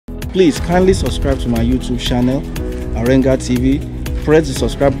Please kindly subscribe to my YouTube channel, Arenga TV. Press the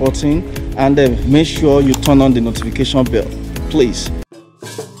subscribe button and make sure you turn on the notification bell, please.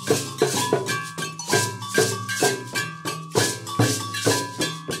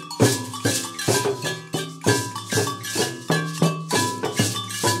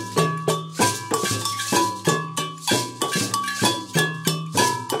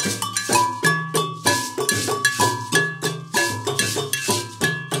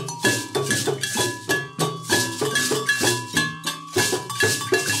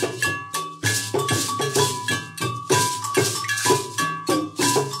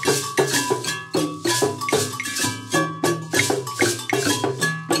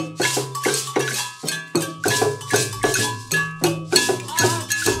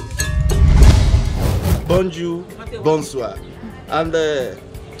 Bonjour, bonsoir, and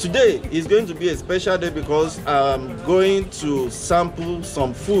today is going to be a special day because I'm going to sample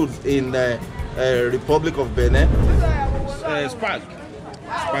some food in Republic of Benin.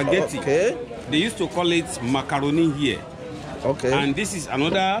 Spaghetti. Okay. They used to call it macaroni here. Okay. And this is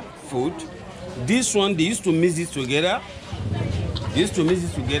another food. This one they used to mix it together.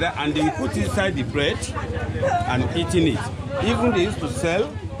 And they will put inside the bread and eating it. Even they used to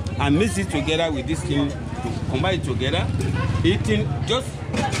sell and mix it together with this thing to combine it together, eating just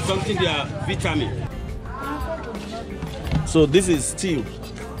something they are vitamin. So this is stew.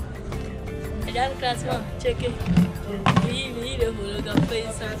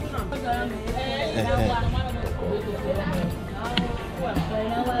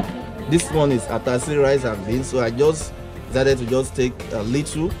 This one is atasi rice and beans, so I just decided to just take a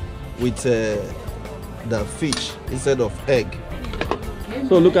little with the fish instead of egg.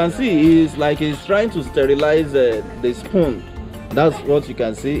 So you can see it's like he's trying to sterilize the spoon. That's what you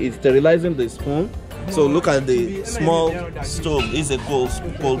can see. He's sterilizing the spoon. So look at the small stove. It's a coal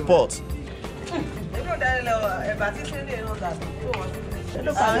pot.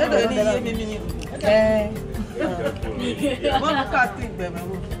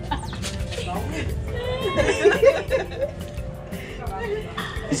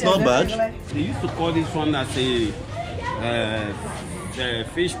 It's not bad. They used to call this one as a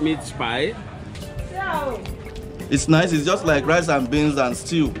fish meat pie. It's nice. It's just like rice and beans and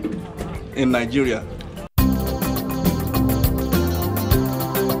stew in Nigeria.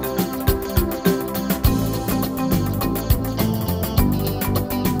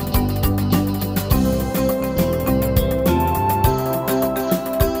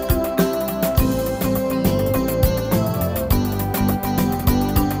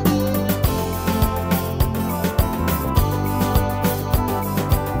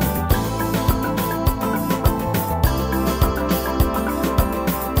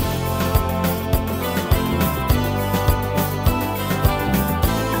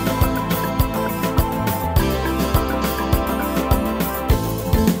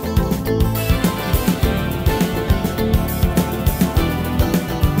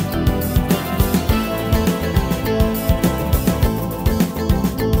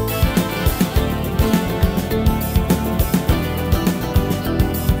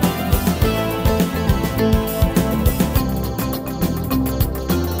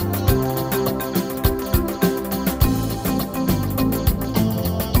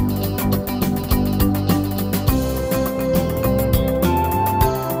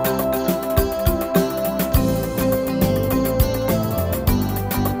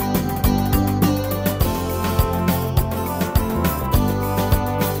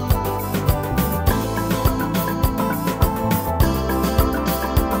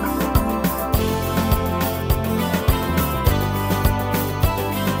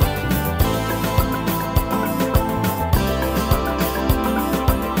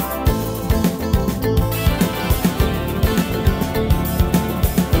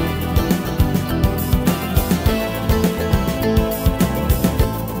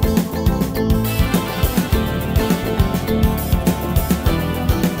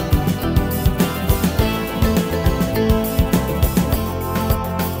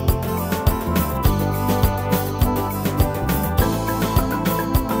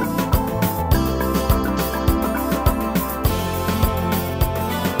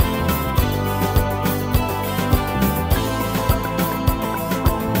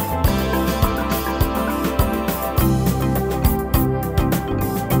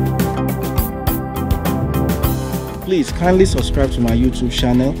 Please kindly subscribe to my YouTube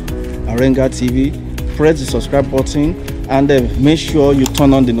channel, Arenga TV. Press the subscribe button and make sure you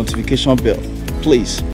turn on the notification bell, please.